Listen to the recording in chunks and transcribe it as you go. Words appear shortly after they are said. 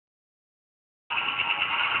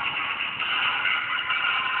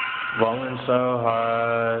Rolling so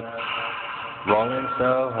hard, rolling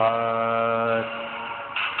so hard.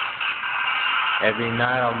 Every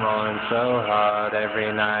night I'm rolling so hard,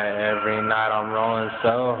 every night I'm rolling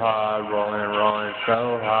so hard, rolling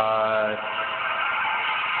so hard.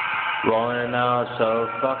 Rolling out so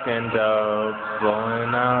fucking dope,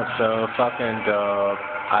 rolling out so fucking dope.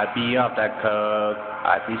 I be off that coke,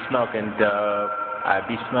 I be smoking dope, I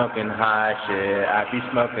be smoking high shit, I be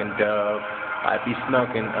smoking dope, I be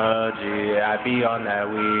smoking OG, I be on that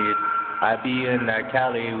weed, I be in that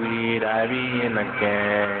Cali weed, I be in the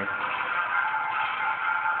gang.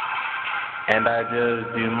 And I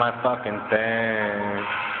just do my fucking thing,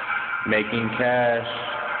 making cash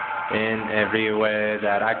in every way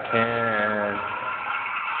that I can.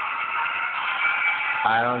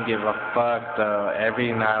 I don't give a fuck though,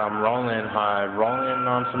 every night I'm rolling hard, rolling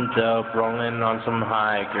on some dope, rolling on some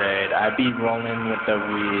high grade. I be rolling with the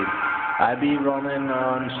weed, I be rolling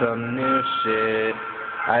on some new shit.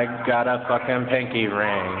 I got a fucking pinky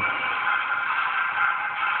ring.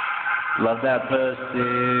 Love that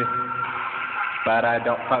pussy, but I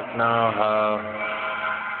don't fuck no hoe.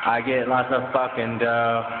 I get lots of fucking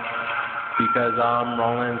dough, because I'm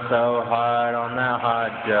rolling so hard on that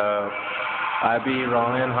hard dope. I be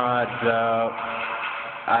rolling hard dope.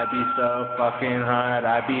 I be so fucking hard,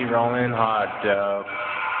 I be rolling hard dope.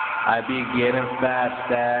 I be getting fast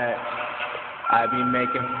stacks. I be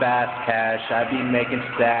making fast cash. I be making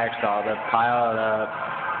stacks, all them piled up.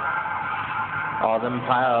 All them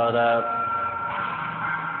piled up.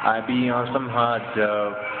 I be on some hard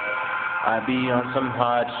dope. I be on some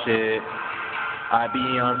hot shit. I be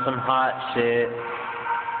on some hot shit.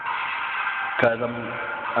 Cause I'm,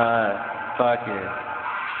 fucking,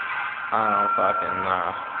 I don't fucking know.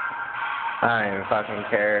 I don't even fucking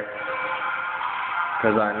care.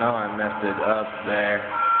 Cause I know I messed it up there.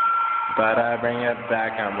 But I bring it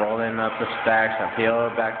back, I'm rolling up the stacks, I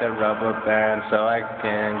peel back the rubber band so I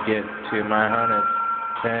can get to my hundreds,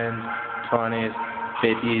 10s, 20s,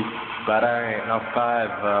 50s, but I ain't no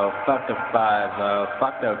 5-0, fuck the 5-0,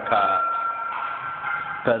 fuck the cops.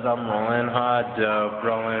 Cause I'm rolling hard dope,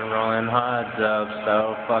 rolling hard dope,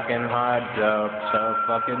 so fucking hard dope, so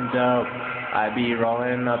fucking dope. I be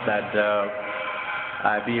rolling up that dope.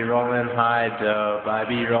 I be rolling high dope, I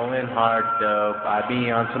be rolling hard dope, I be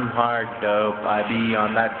on some hard dope, I be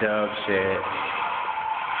on that dope shit.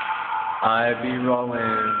 I be rolling,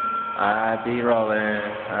 I be rolling,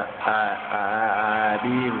 I be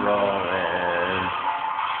rolling.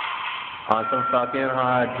 On some fucking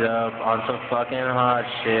hard dope, on some fucking hard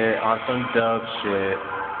shit, on some dope shit.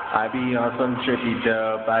 I be on some trippy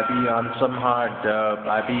dope, I be on some hard dope,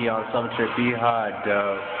 I be on some trippy hard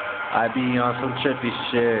dope. I be on some trippy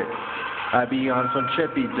shit. I be on some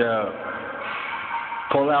trippy dope.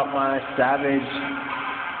 Pull out my savage.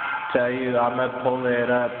 Tell you I'ma pull it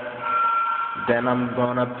up. Then I'm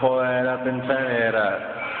gonna pull it up and turn it up.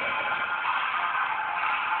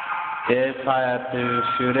 If I have to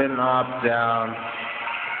shoot an op down,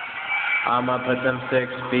 I'ma put them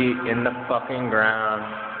 6 feet in the fucking ground.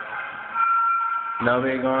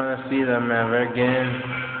 Nobody gonna see them ever again.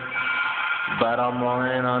 But I'm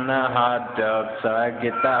rolling on that hard dope, so I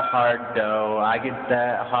get that hard dough, I get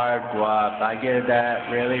that hard guap, I get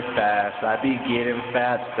that really fast, I be getting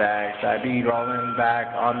fat stacks, I be rolling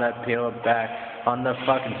back on that peel back, on the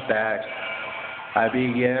fucking stacks, I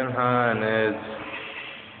be getting hundreds,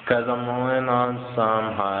 cause I'm rolling on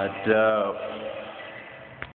some hard dope.